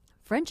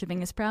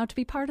Friendshipping is proud to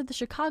be part of the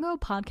Chicago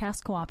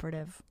Podcast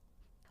Cooperative.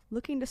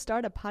 Looking to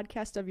start a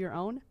podcast of your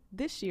own?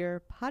 This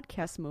year,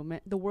 Podcast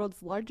Movement, the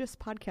world's largest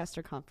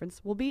podcaster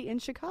conference, will be in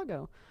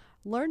Chicago.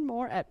 Learn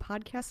more at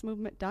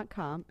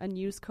podcastmovement.com and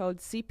use code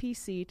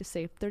CPC to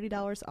save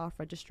 $30 off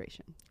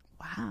registration.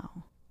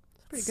 Wow.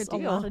 That's a pretty good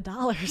deal. A lot of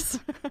dollars.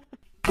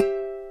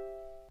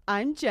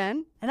 I'm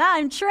Jen. And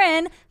I'm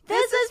Trin.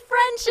 This is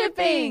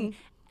Friendshipping.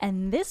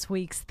 And this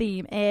week's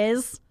theme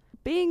is...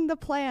 Being the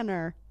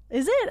planner.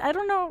 Is it? I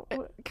don't know.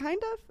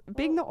 Kind of.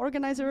 Being the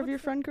organizer of your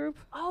friend group.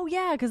 Oh,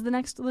 yeah, because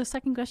the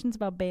second question's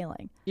about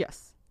bailing.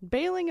 Yes.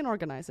 Bailing and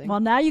organizing. Well,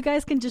 now you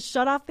guys can just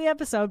shut off the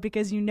episode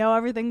because you know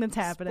everything that's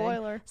happening.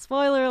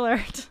 Spoiler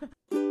alert.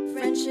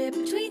 Friendship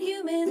between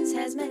humans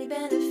has many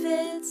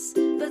benefits,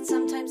 but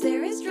sometimes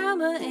there is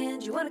drama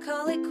and you want to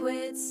call it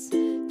quits.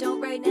 Don't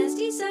write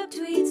nasty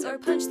subtweets or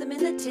punch them in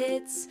the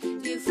tits.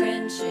 View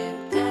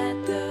friendship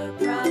at the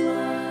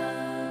problem.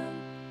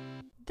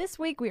 This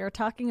week we are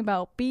talking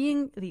about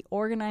being the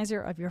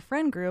organizer of your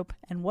friend group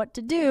and what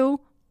to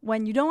do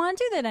when you don't want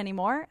to do that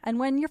anymore and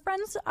when your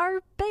friends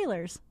are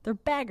bailers. They're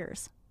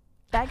baggers.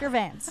 Bagger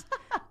Vance.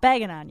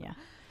 Bagging on you.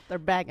 They're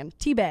bagging.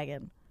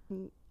 Teabagging.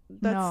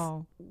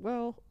 No.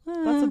 Well,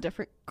 that's a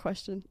different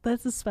question.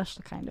 That's a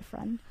special kind of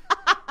friend.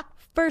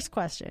 First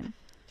question.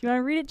 Do you want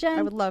to read it, Jen?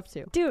 I would love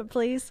to. Do it,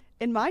 please.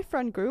 In my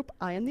friend group,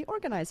 I am the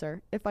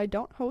organizer. If I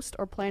don't host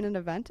or plan an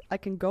event, I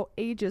can go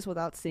ages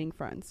without seeing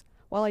friends.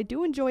 While I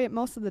do enjoy it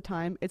most of the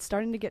time, it's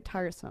starting to get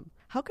tiresome.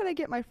 How can I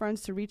get my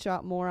friends to reach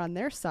out more on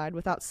their side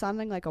without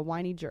sounding like a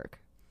whiny jerk?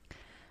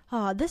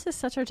 This is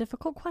such a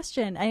difficult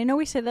question. I know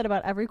we say that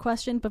about every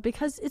question, but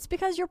because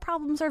your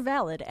problems are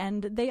valid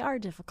and they are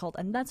difficult,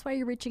 and that's why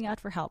you're reaching out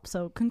for help.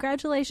 So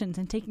congratulations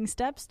and taking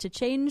steps to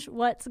change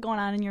what's going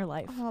on in your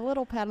life. A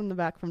little pat on the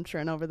back from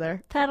Trin over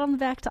there. Pat on the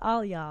back to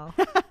all y'all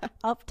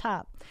up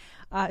top.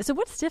 So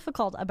what's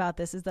difficult about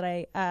this is that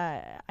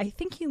I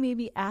think you may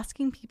be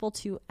asking people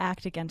to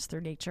act against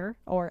their nature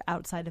or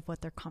outside of what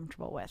they're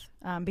comfortable with.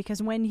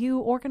 Because when you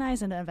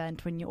organize an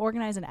event, when you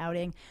organize an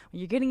outing, when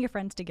you're getting your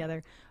friends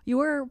together, you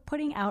are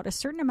putting out a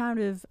certain amount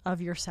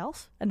of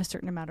yourself and a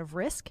certain amount of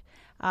risk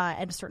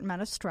and a certain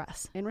amount of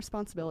stress. And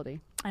responsibility.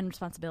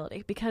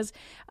 Because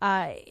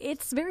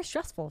it's very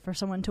stressful for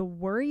someone to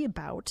worry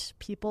about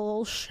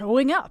people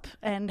showing up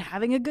and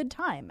having a good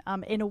time.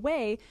 In a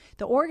way,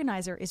 the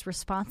organizer is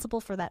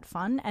responsible for that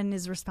fun and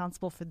is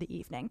responsible for the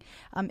evening.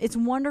 It's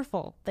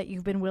wonderful that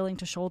you've been willing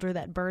to shoulder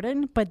that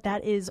burden, but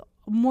that is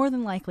more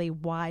than likely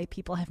why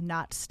people have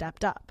not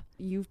stepped up.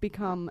 You've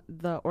become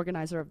the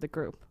organizer of the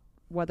group,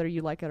 whether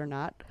you like it or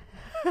not.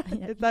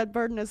 That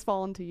burden has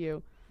fallen to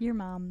you. Your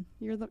mom.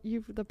 You're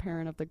the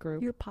parent of the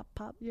group. Your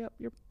pop-pop. Yep,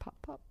 your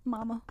pop-pop.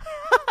 Mama.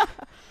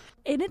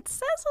 And it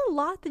says a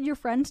lot that your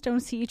friends don't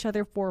see each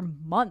other for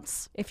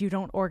months if you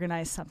don't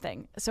organize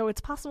something. So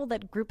it's possible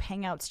that group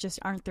hangouts just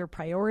aren't their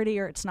priority,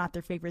 or it's not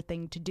their favorite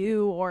thing to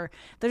do, or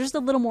they're just a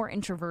little more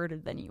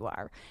introverted than you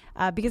are.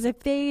 Because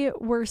if they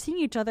were seeing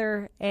each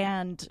other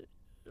and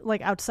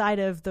like outside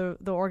of the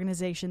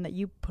organization that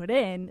you put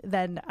in,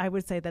 then I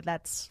would say that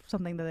that's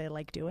something that they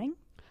like doing.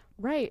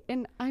 Right.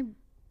 And I'm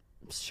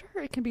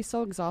sure it can be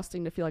so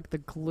exhausting to feel like the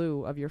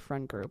glue of your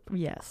friend group.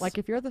 Yes. Like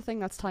if you're the thing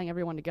that's tying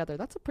everyone together,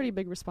 that's a pretty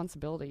big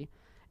responsibility.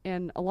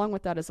 And along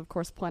with that is, of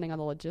course, planning on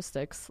the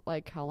logistics,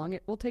 like how long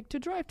it will take to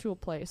drive to a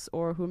place,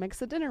 or who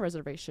makes a dinner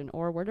reservation,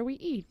 or where do we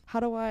eat? How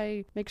do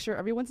I make sure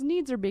everyone's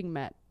needs are being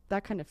met?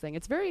 That kind of thing.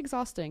 It's very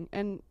exhausting.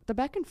 And the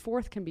back and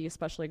forth can be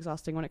especially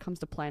exhausting when it comes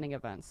to planning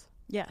events.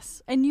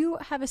 Yes. And you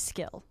have a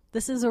skill.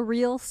 This is a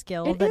real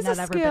skill that not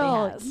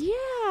everybody has.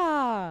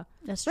 Yeah.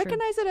 That's true.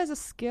 Recognize it as a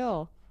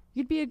skill.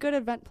 You'd be a good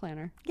event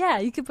planner. Yeah,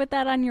 you could put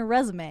that on your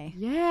resume.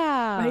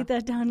 Yeah. Write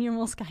that down in your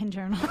Moleskine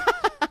journal.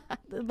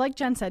 Like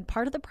Jen said,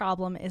 part of the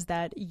problem is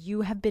that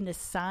you have been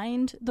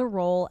assigned the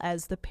role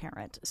as the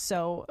parent.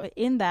 So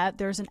in that,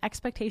 there's an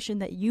expectation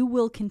that you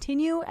will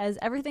continue as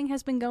everything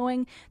has been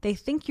going. They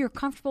think you're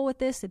comfortable with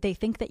this. They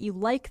think that you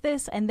like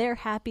this, and they're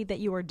happy that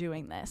you are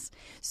doing this.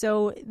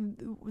 So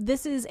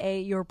this is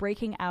you're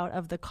breaking out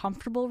of the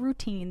comfortable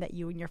routine that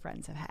you and your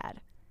friends have had.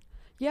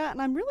 Yeah,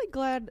 and I'm really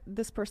glad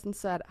this person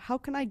said, how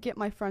can I get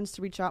my friends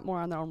to reach out more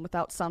on their own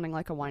without sounding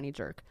like a whiny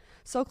jerk?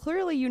 So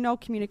clearly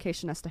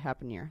communication has to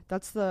happen here.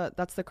 That's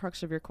the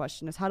crux of your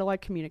question, is how do I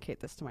communicate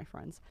this to my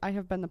friends? I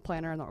have been the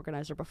planner and the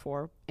organizer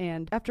before,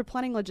 and after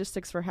planning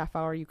logistics for a half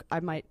hour,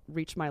 I might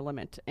reach my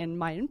limit. And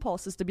my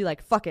impulse is to be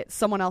like, fuck it,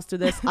 someone else do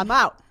this, I'm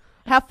out.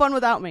 Have fun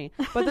without me.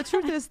 But the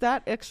truth is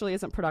that actually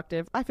isn't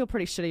productive. I feel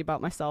pretty shitty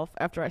about myself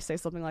after I say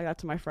something like that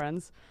to my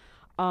friends.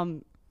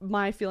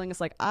 My feeling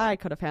is like, I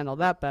could have handled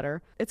that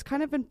better. It's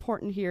kind of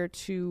important here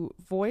to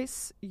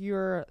voice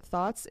your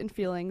thoughts and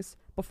feelings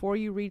before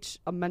you reach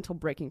a mental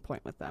breaking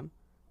point with them.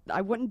 I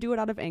wouldn't do it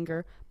out of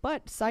anger,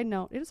 but side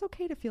note, it is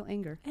okay to feel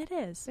anger. It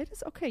is. It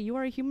is okay. You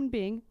are a human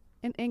being,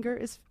 and anger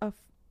is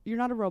you're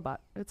not a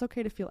robot. It's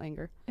okay to feel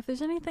anger. If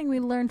there's anything we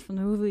learned from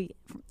the movie,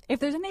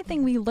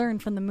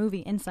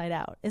 Inside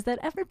Out, is that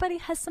everybody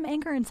has some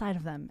anger inside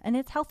of them, and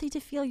it's healthy to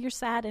feel your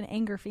sad and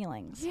anger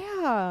feelings.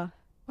 Yeah.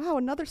 Wow,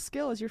 another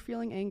skill is you're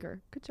feeling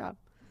anger. Good job.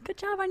 Good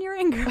job on your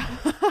anger.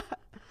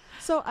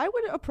 So I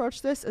would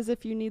approach this as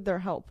if you need their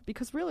help,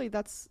 because really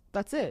that's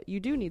it. You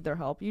do need their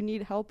help. You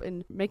need help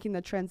in making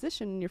the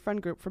transition in your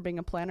friend group from being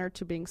a planner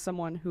to being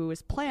someone who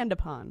is planned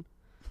upon.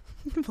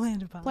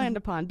 Planned upon. Planned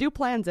upon. Do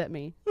plans at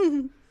me.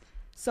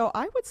 So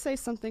I would say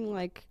something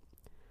like,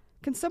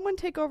 can someone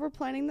take over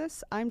planning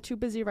this? I'm too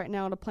busy right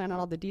now to plan out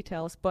all the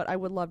details, but I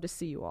would love to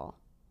see you all.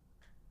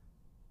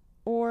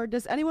 Or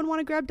does anyone want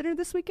to grab dinner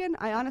this weekend?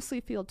 I honestly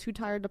feel too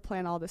tired to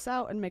plan all this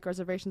out and make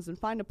reservations and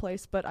find a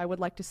place, but I would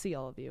like to see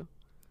all of you.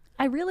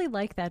 I really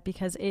like that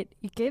because it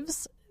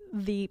gives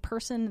the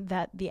person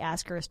that the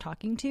asker is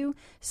talking to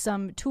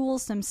some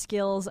tools, some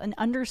skills, an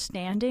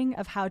understanding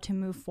of how to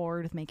move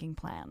forward with making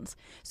plans.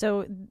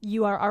 So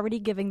you are already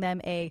giving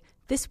them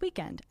this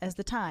weekend as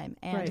the time,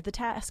 and right. The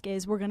task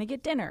is we're going to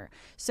get dinner.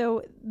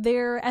 So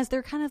they're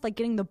kind of like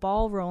getting the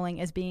ball rolling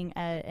as being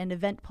an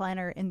event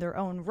planner in their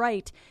own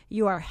right,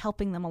 you are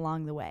helping them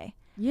along the way.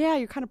 Yeah,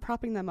 you're kind of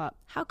propping them up.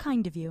 How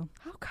kind of you.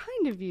 How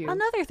kind of you.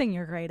 Another thing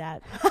you're great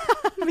at.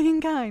 Being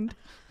kind.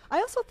 I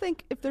also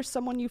think if there's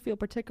someone you feel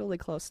particularly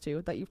close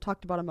to that you've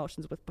talked about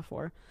emotions with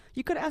before,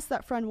 you could ask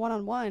that friend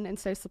one-on-one and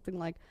say something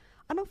like,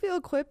 I don't feel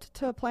equipped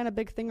to plan a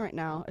big thing right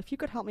now. If you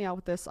could help me out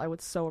with this, I would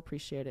so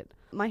appreciate it.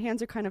 My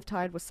hands are kind of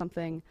tied with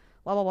something,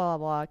 blah, blah, blah, blah,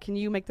 blah. Can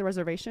you make the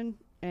reservation?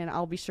 And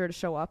I'll be sure to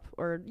show up.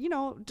 Or,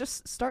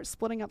 just start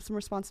splitting up some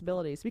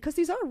responsibilities, because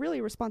these are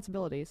really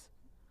responsibilities.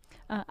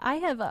 I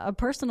have a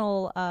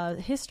personal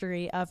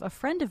history of a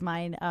friend of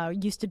mine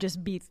used to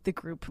just be the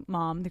group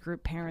mom, the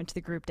group parent,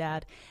 the group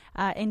dad.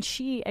 And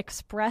she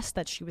expressed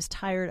that she was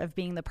tired of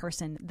being the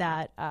person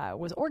that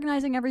was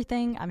organizing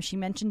everything. She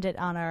mentioned it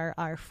on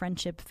our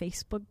friendship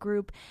Facebook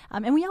group.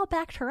 And we all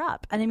backed her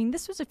up. And I mean,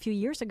 this was a few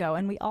years ago,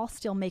 and we all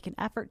still make an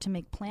effort to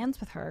make plans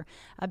with her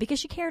because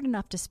she cared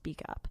enough to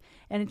speak up.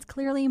 And it's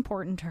clearly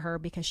important to her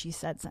because she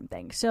said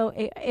something. So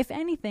if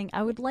anything,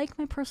 I would like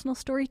my personal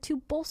story to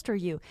bolster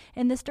you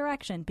in this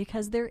direction,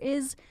 because there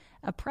is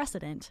a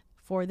precedent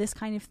for this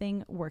kind of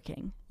thing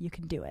working. You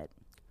can do it.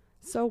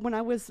 So when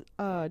I was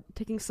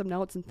taking some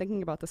notes and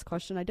thinking about this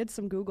question, I did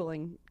some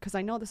Googling, because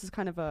I know this is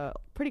kind of a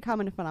pretty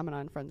common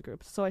phenomenon in friend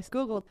groups. So I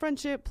Googled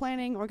friendship,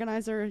 planning,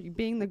 organizer,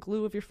 being the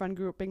glue of your friend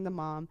group, being the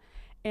mom.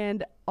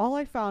 And all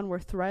I found were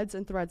threads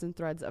and threads and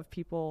threads of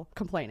people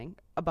complaining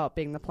about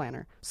being the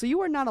planner. So you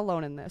are not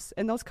alone in this,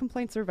 and those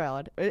complaints are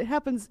valid. It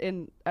happens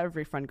in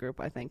every friend group,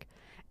 I think.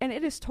 And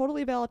it is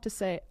totally valid to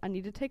say, I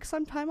need to take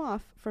some time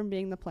off from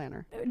being the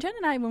planner. Jen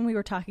and I, when we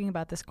were talking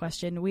about this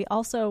question, we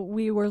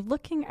were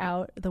looking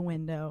out the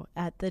window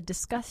at the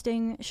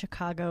disgusting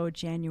Chicago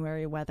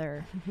January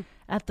weather,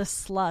 at the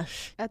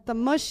slush, at the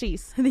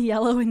mushies, the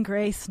yellow and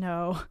gray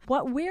snow.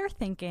 What we're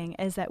thinking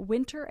is that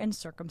winter and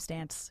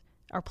circumstance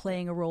are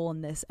playing a role in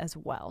this as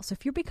well. So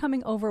if you're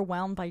becoming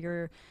overwhelmed by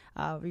your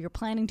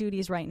planning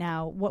duties right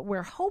now, what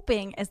we're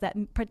hoping is that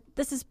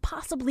this is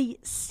possibly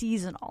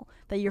seasonal,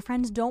 that your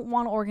friends don't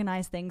want to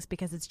organize things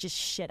because it's just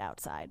shit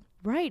outside.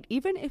 Right.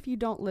 Even if you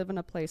don't live in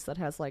a place that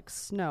has like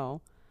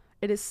snow,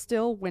 it is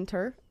still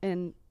winter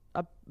in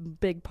a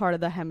big part of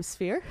the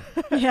hemisphere.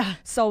 Yeah.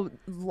 So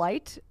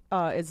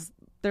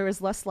there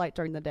is less light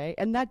during the day,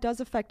 and that does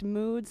affect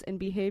moods and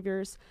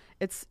behaviors.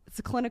 It's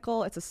a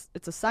clinical, it's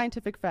a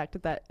scientific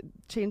fact that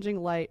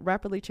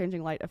rapidly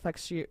changing light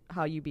affects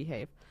how you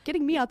behave.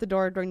 Getting me out the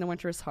door during the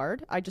winter is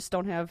hard. I just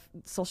don't have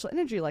social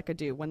energy like I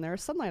do when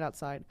there's sunlight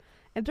outside.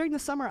 And during the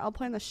summer, I'll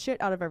plan the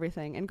shit out of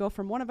everything and go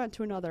from one event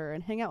to another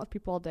and hang out with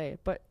people all day.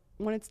 But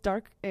when it's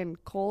dark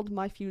and cold,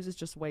 my fuse is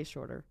just way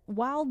shorter.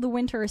 While the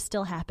winter is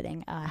still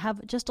happening,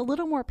 have just a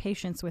little more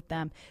patience with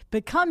them.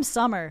 But come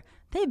summer,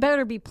 they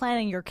better be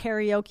planning your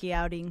karaoke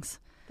outings.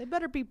 They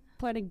better be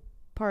planning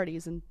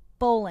parties and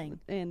bowling.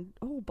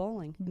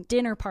 Bowling.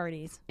 Dinner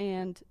parties.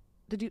 And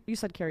you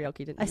said karaoke,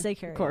 didn't you? I say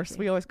karaoke. Of course,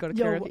 we always go to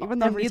karaoke, even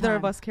though neither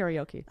of us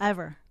karaoke.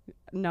 Ever.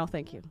 No,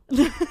 thank you.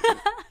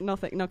 No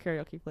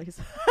karaoke, please.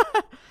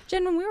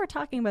 Jen, when we were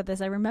talking about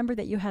this, I remember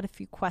that you had a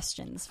few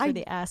questions for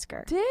the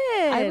asker.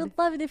 I would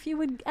love it if you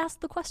would ask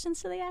the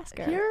questions to the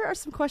asker. Here are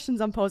some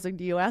questions I'm posing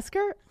to you,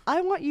 asker.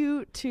 I want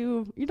you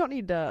don't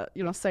need to,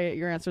 say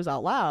your answers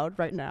out loud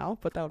right now,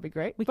 but that would be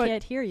great. We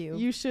can't hear you.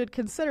 You should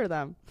consider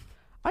them.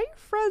 Are your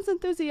friends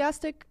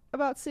enthusiastic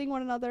about seeing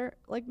one another?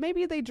 Like,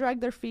 maybe they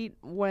drag their feet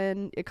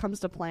when it comes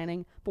to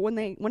planning, but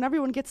when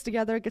everyone gets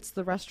together, gets to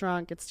the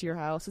restaurant, gets to your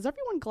house, is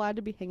everyone glad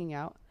to be hanging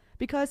out?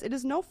 Because it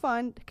is no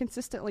fun to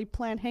consistently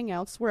plan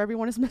hangouts where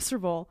everyone is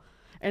miserable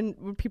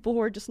and people who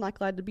are just not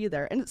glad to be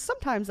there. And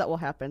sometimes that will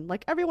happen.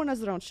 Like, everyone has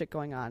their own shit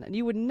going on, and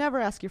you would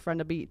never ask your friend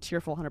to be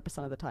cheerful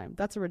 100% of the time.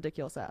 That's a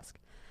ridiculous ask.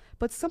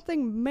 But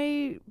something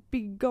may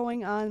be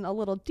going on a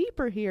little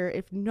deeper here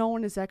if no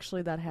one is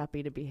actually that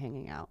happy to be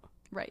hanging out.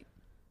 Right.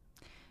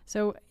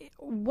 So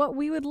what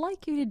we would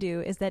like you to do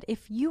is that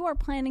if you are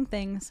planning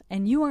things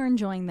and you are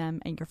enjoying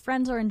them and your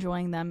friends are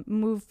enjoying them,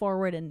 move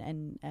forward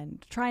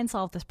and try and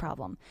solve this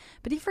problem.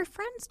 But if your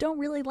friends don't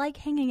really like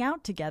hanging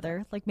out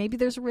together, like maybe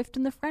there's a rift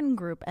in the friend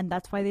group and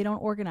that's why they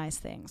don't organize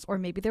things, or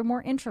maybe they're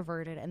more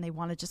introverted and they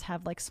want to just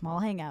have like small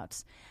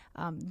hangouts.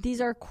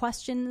 These are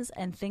questions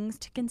and things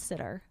to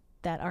consider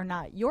that are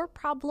not your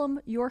problem,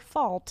 your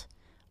fault,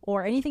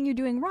 or anything you're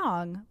doing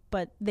wrong,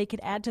 but they could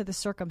add to the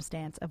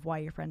circumstance of why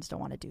your friends don't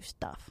want to do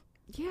stuff.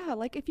 Yeah,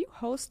 like if you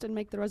host and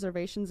make the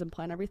reservations and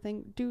plan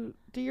everything, do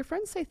your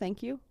friends say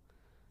thank you?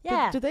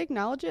 Yeah. Do they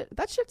acknowledge it?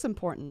 That shit's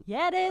important.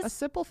 Yeah, it A is.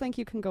 simple thank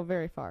you can go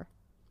very far.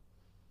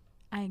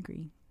 I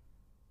agree.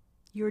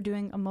 You're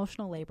doing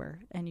emotional labor,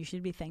 and you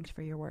should be thanked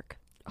for your work.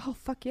 Oh,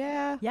 fuck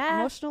yeah. Yeah.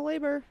 Emotional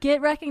labor.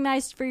 Get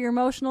recognized for your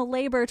emotional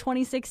labor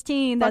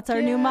 2016. That's Fuck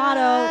our new yeah. motto.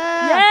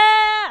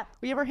 Yeah!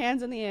 We have our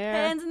hands in the air.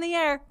 Hands in the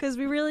air, because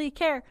we really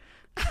care.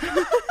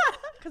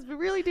 Because we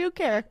really do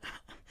care.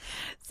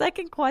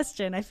 Second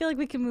question. I feel like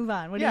we can move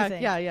on. What do you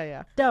think?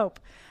 Yeah. Dope.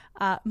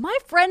 My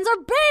friends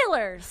are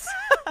bailers.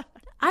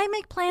 I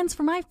make plans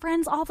for my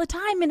friends all the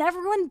time, and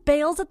everyone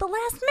bails at the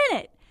last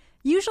minute.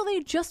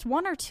 Usually just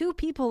one or two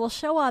people will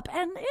show up,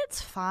 and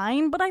it's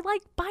fine, but I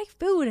like buy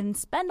food and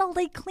spend all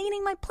day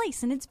cleaning my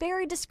place, and it's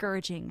very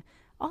discouraging.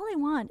 All I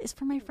want is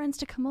for my friends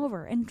to come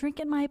over and drink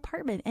in my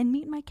apartment and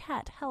meet my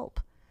cat Help.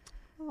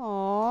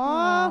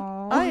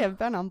 Aww. I have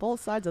been on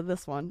both sides of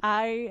this one.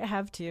 I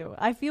have too.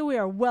 I feel we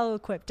are well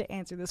equipped to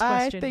answer this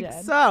question, I think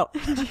Jen. so.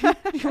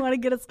 You want to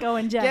get us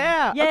going, Jen?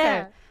 Yeah. Yeah.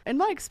 Okay. In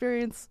my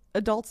experience,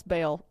 adults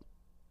bail.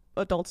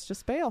 Adults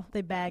just bail.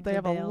 They bag. They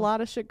have bail. a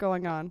lot of shit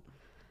going on.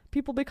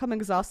 People become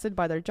exhausted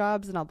by their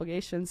jobs and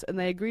obligations, and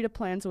they agree to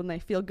plans when they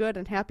feel good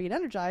and happy and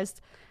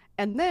energized.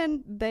 And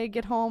then they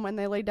get home and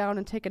they lay down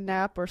and take a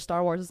nap, or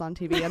Star Wars is on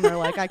TV, and they're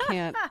like, I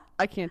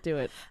can't do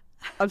it.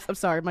 I'm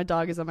sorry, my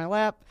dog is on my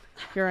lap.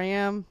 Here I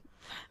am.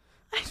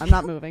 I'm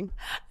not moving.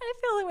 I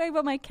feel that way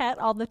about my cat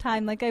all the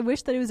time. Like, I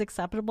wish that it was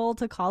acceptable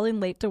to call in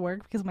late to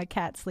work because my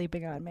cat's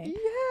sleeping on me.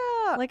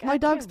 Yeah. Like, my I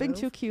dog's can't being move.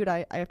 too cute.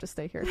 I have to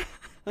stay here.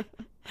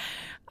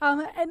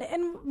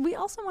 And we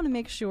also want to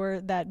make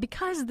sure that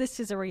because this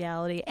is a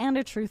reality and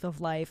a truth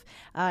of life,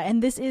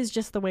 and this is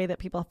just the way that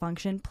people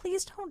function,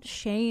 please don't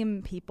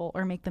shame people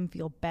or make them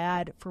feel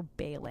bad for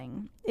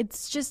bailing.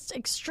 It's just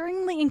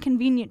extremely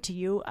inconvenient to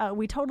you.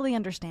 We totally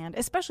understand,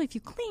 especially if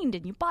you cleaned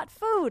and you bought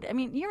food. I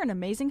mean, you're an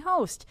amazing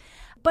host.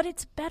 But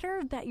it's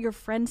better that your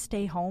friends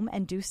stay home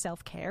and do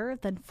self-care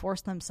than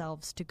force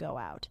themselves to go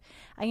out.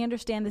 I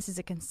understand this is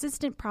a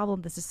consistent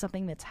problem. This is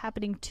something that's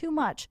happening too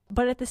much.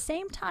 But at the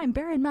same time,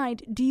 bear in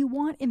mind, do you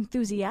want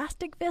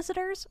enthusiastic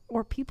visitors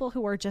or people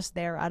who are just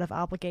there out of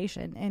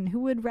obligation and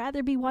who would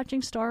rather be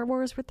watching Star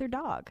Wars with their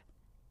dog?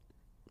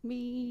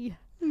 Me.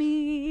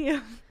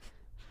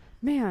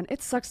 Man,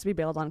 it sucks to be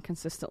bailed on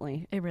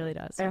consistently It really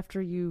does.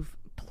 after you've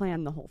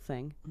planned the whole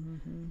thing.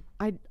 Mm-hmm.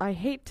 I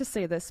hate to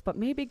say this, but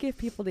maybe give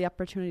people the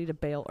opportunity to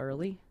bail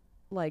early.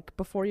 Like,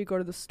 before you go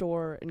to the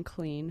store and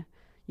clean,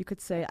 you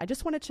could say, I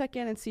just want to check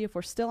in and see if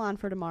we're still on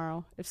for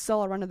tomorrow. If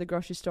so, I'll run to the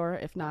grocery store.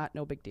 If not,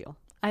 no big deal.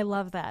 I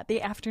love that.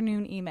 The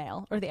afternoon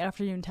email or the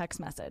afternoon text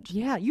message.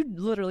 Yeah, you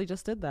literally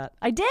just did that.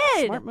 I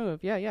did. Smart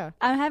move. Yeah.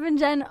 I'm having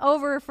Jen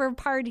over for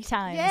party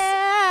times.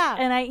 Yeah.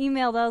 And I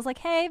emailed. I was like,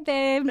 hey,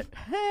 babe.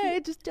 Hey,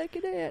 just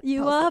checking in.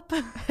 You Pulse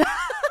it. up?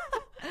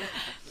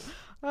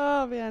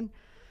 Oh, man.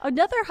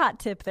 Another hot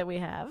tip that we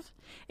have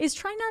is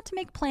try not to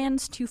make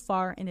plans too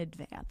far in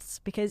advance.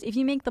 Because if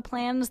you make the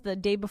plans the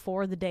day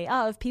before, the day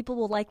of, people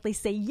will likely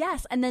say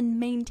yes and then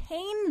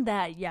maintain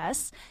that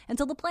yes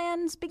until the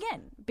plans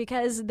begin.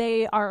 Because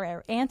they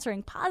are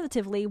answering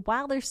positively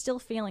while they're still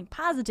feeling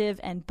positive,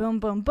 and boom,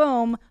 boom,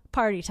 boom,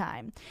 party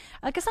time.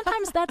 Because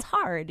sometimes that's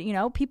hard. You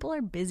know, people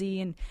are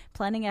busy and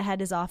planning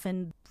ahead is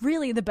often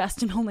really the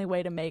best and only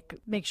way to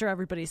make sure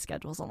everybody's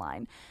schedules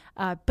align.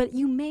 But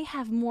you may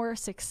have more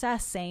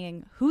success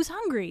saying, who's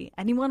hungry?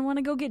 Anyone want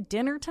to go get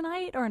dinner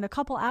tonight or in a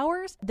couple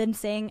hours? Than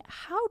saying,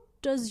 how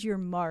does your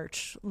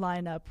March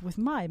line up with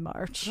my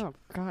March? Oh,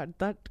 God.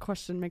 That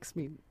question makes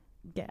me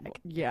Gag.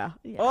 Yeah.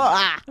 Yeah.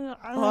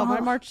 Oh, my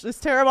March is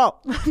terrible.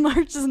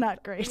 March is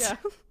not great. Yeah.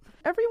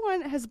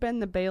 Everyone has been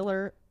the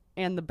bailer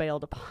and the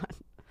bailed upon.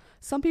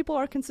 Some people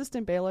are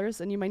consistent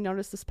bailers, and you may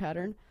notice this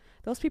pattern.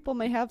 Those people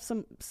may have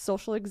some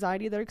social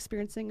anxiety they're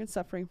experiencing and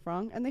suffering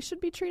from, and they should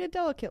be treated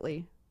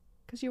delicately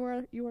because you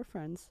are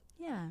friends.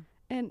 Yeah.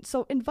 And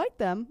so invite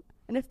them,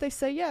 and if they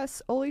say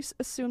yes, always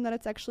assume that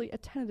it's actually a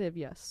tentative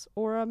yes,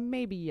 or a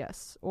maybe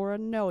yes, or a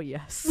no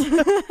yes.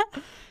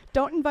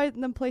 Don't invite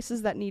them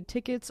places that need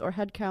tickets or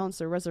head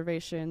counts or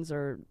reservations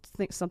or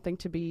something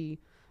to be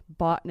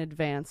bought in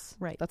advance.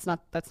 Right. That's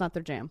not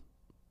their jam.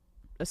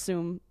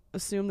 Assume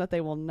that they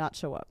will not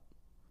show up.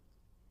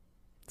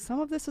 Some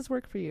of this is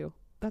work for you.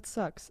 That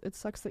sucks. It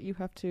sucks that you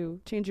have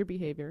to change your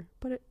behavior,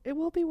 but it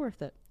will be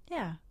worth it.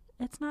 Yeah.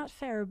 It's not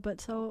fair,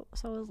 but so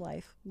is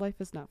life.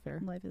 Life is not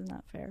fair. Life is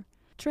not fair.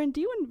 Trin,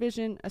 do you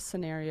envision a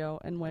scenario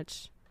in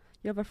which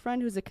you have a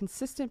friend who's a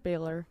consistent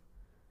bailer,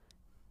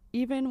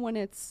 even when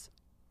it's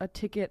a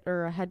ticket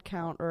or a head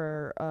count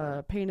or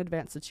a pay in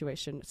advance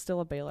situation, it's still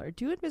a bailer.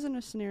 Do you envision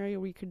a scenario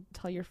where you could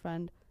tell your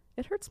friend,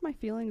 it hurts my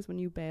feelings when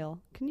you bail.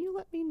 Can you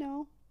let me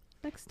know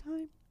next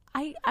time?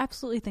 I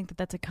absolutely think that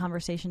that's a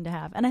conversation to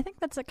have. And I think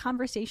that's a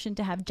conversation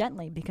to have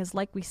gently because,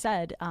 like we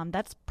said,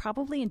 that's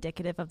probably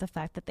indicative of the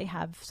fact that they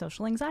have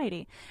social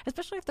anxiety,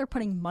 especially if they're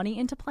putting money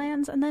into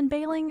plans and then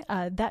bailing.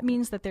 That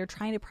means that they're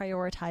trying to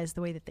prioritize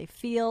the way that they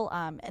feel.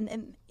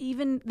 And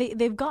even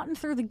they've gotten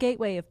through the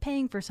gateway of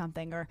paying for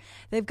something, or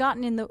they've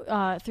gotten in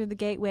the through the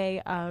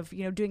gateway of,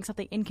 doing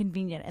something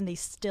inconvenient, and they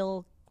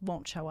still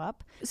won't show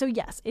up. So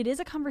yes, it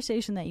is a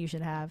conversation that you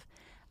should have.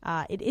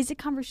 It is a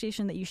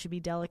conversation that you should be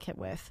delicate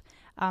with.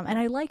 And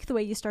I like the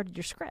way you started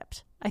your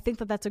script. I think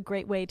that that's a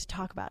great way to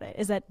talk about it,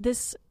 is that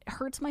this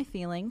hurts my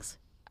feelings.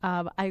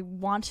 I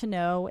want to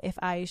know if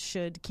I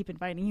should keep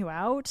inviting you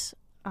out.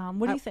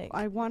 What do you think?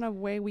 I want a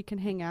way we can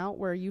hang out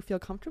where you feel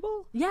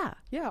comfortable. Yeah.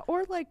 Yeah.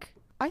 Or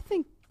I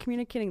think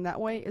communicating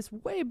that way is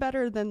way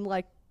better than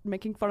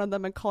making fun of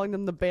them and calling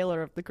them the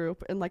bailer of the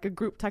group in a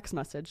group text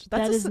message.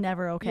 That is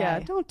never okay. Yeah,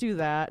 don't do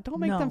that. Don't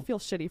make No. them feel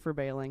shitty for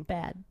bailing.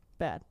 Bad.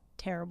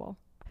 Terrible.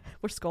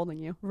 We're scolding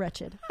you.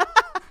 Wretched.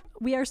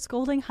 We are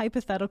scolding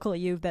hypothetical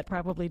you that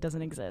probably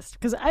doesn't exist.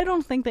 Because I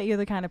don't think that you're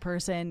the kind of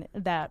person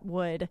that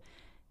would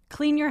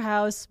clean your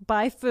house,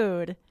 buy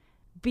food,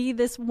 be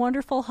this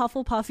wonderful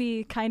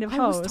Hufflepuffy kind of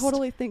host. I was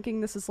totally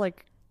thinking this is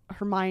like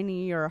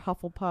Hermione or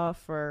Hufflepuff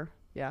or...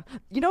 Yeah.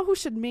 You know who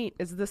should meet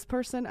is this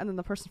person and then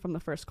the person from the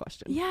first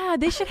question. Yeah,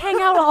 they should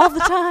hang out all the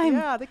time.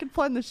 Yeah, they can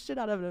plan the shit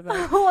out of it.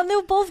 Oh, and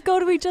they'll both go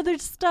to each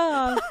other's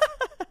stuff.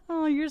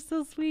 Oh, you're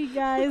so sweet,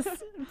 guys.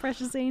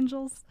 Precious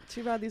angels.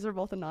 Too bad these are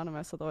both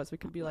anonymous, otherwise we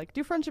could be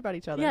do friendship at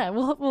each other. Yeah,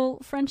 we'll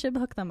friendship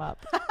hook them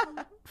up.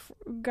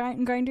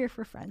 Grinder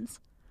for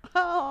friends.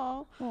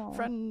 Oh, Aw.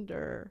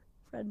 Friender.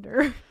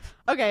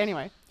 Okay,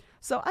 anyway.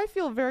 So I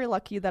feel very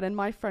lucky that in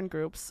my friend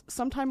groups,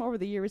 sometime over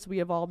the years, we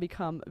have all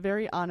become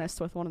very honest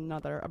with one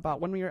another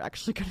about when we are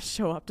actually going to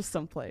show up to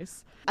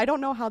someplace. I don't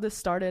know how this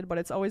started, but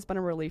it's always been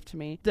a relief to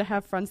me to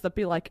have friends that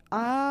be like,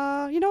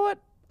 you know what?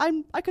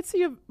 I could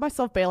see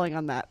myself bailing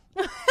on that.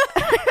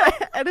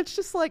 And it's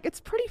just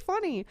it's pretty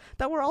funny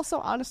that we're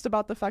also honest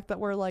about the fact that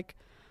we're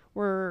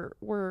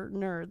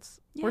nerds.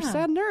 Yeah. We're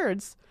sad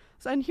nerds.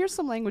 And here's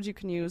some language you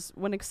can use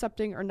when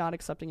accepting or not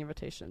accepting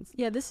invitations.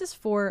 Yeah, this is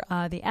for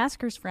the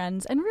askers'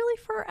 friends and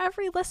really for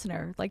every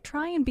listener.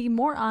 Try and be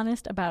more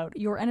honest about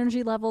your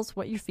energy levels,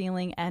 what you're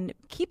feeling, and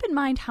keep in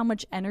mind how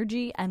much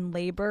energy and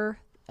labor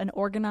an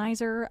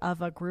organizer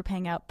of a group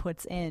hangout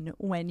puts in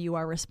when you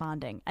are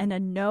responding. And a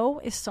no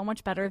is so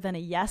much better than a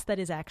yes that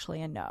is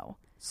actually a no.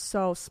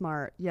 So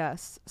smart,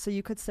 yes. So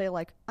you could say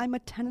I'm a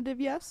tentative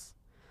yes.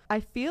 I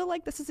feel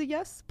like this is a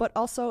yes, but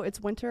also it's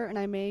winter and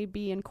I may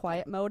be in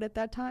quiet mode at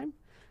that time.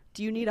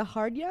 Do you need a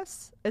hard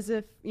yes? As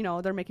if,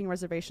 they're making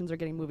reservations or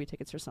getting movie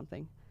tickets or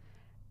something.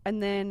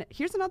 And then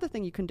here's another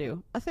thing you can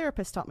do. A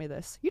therapist taught me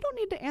this. You don't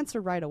need to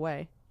answer right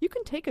away. You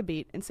can take a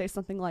beat and say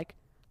something like,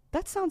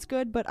 that sounds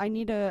good, but I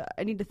need to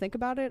think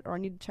about it, or I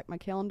need to check my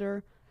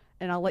calendar,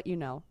 and I'll let you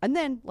know. And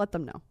then let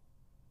them know.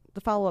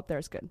 The follow-up there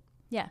is good.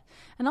 Yeah.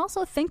 And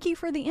also, thank you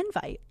for the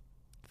invite.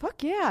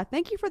 Fuck yeah.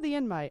 Thank you for the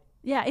invite.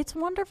 Yeah, it's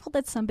wonderful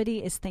that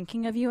somebody is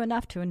thinking of you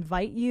enough to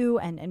invite you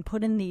and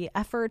put in the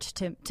effort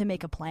to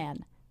make a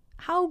plan.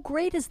 How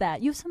great is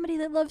that? You have somebody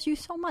that loves you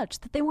so much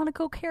that they want to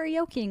go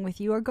karaokeing with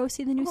you or go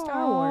see the new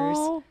Star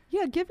Wars.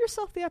 Yeah, give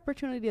yourself the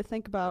opportunity to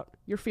think about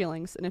your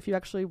feelings and if you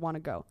actually want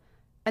to go.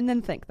 And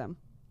then thank them.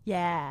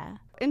 Yeah.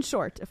 In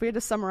short, if we had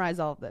to summarize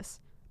all of this,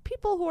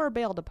 people who are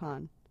bailed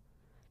upon,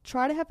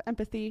 try to have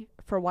empathy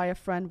for why a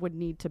friend would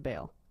need to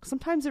bail.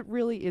 Sometimes it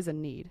really is a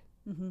need.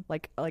 Mm-hmm.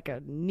 Like a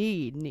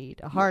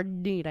need, a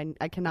hard need.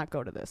 I cannot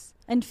go to this.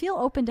 And feel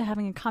open to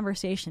having a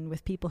conversation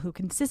with people who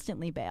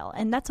consistently bail.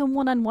 And that's a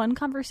one-on-one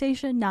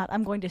conversation, not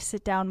I'm going to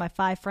sit down my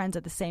 5 friends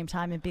at the same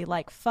time and be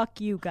like, fuck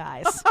you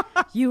guys.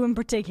 You in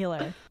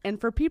particular. And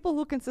for people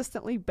who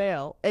consistently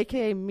bail,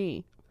 aka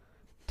me,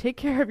 take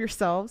care of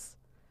yourselves,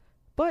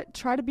 but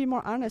try to be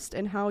more honest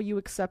in how you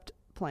accept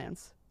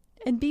plans.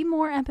 And be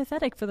more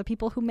empathetic for the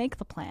people who make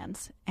the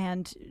plans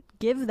and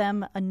give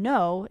them a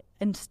no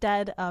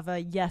instead of a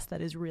yes that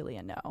is really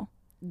a no.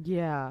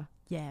 Yeah.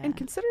 Yeah. And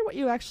consider what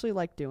you actually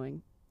like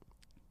doing.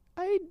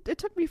 It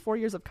took me 4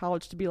 years of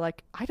college to be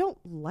like, I don't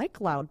like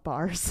loud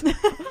bars.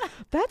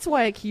 That's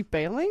why I keep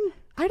bailing.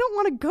 I don't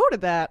want to go to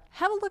that.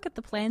 Have a look at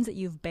the plans that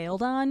you've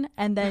bailed on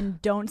and then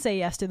don't say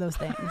yes to those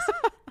things.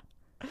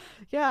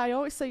 Yeah, I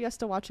always say yes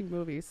to watching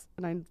movies,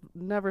 and I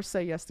never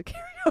say yes to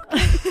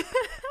karaoke.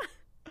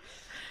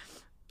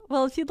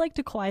 Well, if you'd like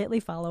to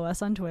quietly follow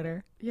us on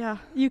Twitter, yeah,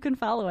 you can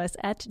follow us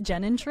at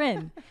Jen and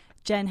Trin.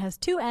 Jen has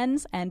 2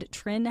 N's and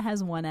Trin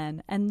has 1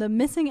 N. And the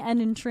missing N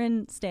in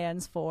Trin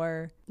stands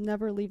for...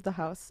 Never leave the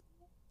house.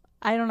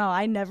 I don't know.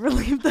 I never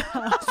leave the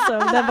house, so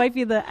that might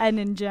be the N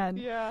in Jen.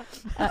 Yeah.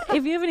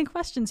 If you have any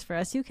questions for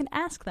us, you can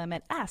ask them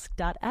at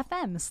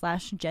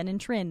ask.fm/Jen and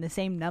Trin. The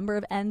same number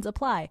of N's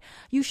apply.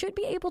 You should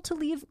be able to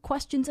leave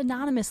questions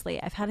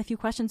anonymously. I've had a few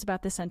questions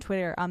about this on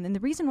Twitter, and the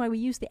reason why we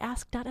use the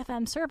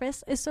ask.fm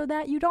service is so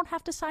that you don't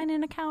have to sign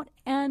an account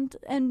and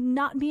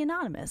not be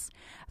anonymous.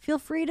 Feel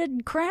free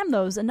to cram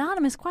those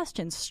anonymous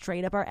questions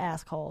straight up our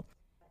asshole.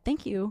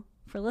 Thank you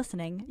for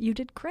listening. You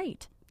did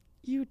great.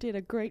 You did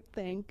a great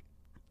thing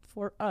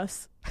for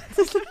us.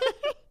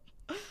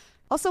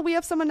 Also, we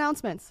have some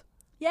announcements.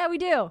 Yeah, we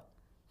do.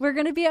 We're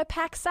going to be at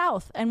PAX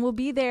South, and we'll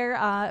be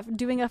there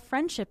doing a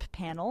friendship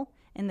panel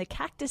in the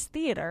Cactus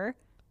Theater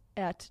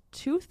At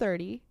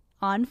 2:30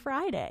 on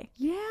Friday.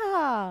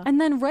 Yeah.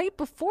 And then right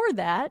before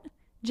that,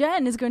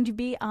 Jen is going to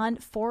be on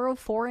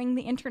 404ing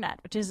the Internet,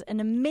 which is an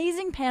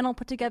amazing panel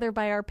put together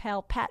by our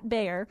pal Pat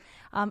Bayer.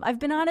 I've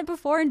been on it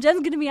before, and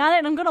Jen's going to be on it,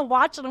 and I'm going to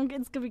watch it. It's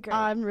going to be great.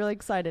 I'm really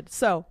excited.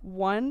 So,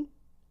 1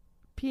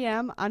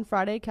 p.m. on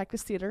Friday,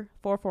 Cactus Theater,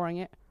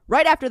 404ing it.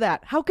 Right after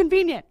that, how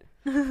convenient.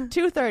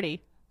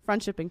 2:30,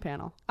 friendshipping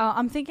panel.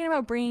 I'm thinking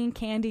about bringing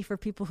candy for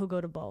people who go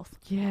to both.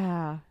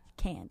 Yeah.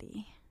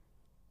 Candy.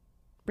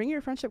 Bring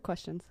your friendship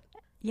questions.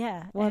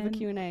 Yeah. We'll have a and-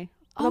 Q&A.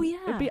 Oh,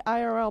 It'll be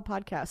IRL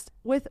podcast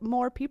with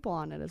more people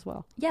on it as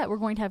well. Yeah, we're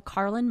going to have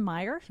Carlin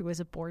Meyer, who is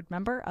a board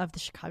member of the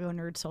Chicago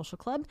Nerd Social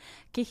Club,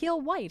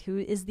 Cahill White, who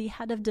is the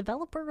head of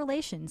developer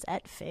relations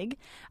at FIG,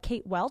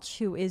 Kate Welch,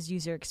 who is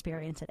user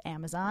experience at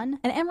Amazon,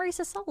 and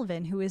Emarisa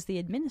Sullivan, who is the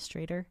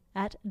administrator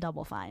at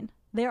Double Fine.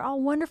 They're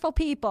all wonderful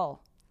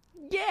people.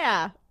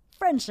 Yeah.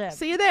 Friendship.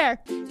 See you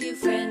there. View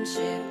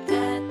friendship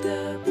at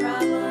the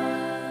problem.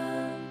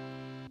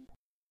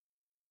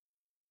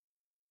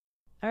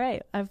 All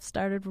right, I've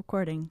started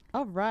recording.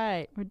 All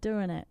right. We're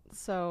doing it.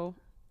 So,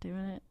 Doing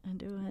it and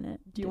doing it.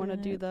 do you want to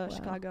doing do it the well.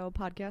 Chicago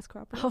podcast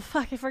crop? Oh,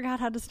 fuck, I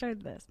forgot how to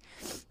start this.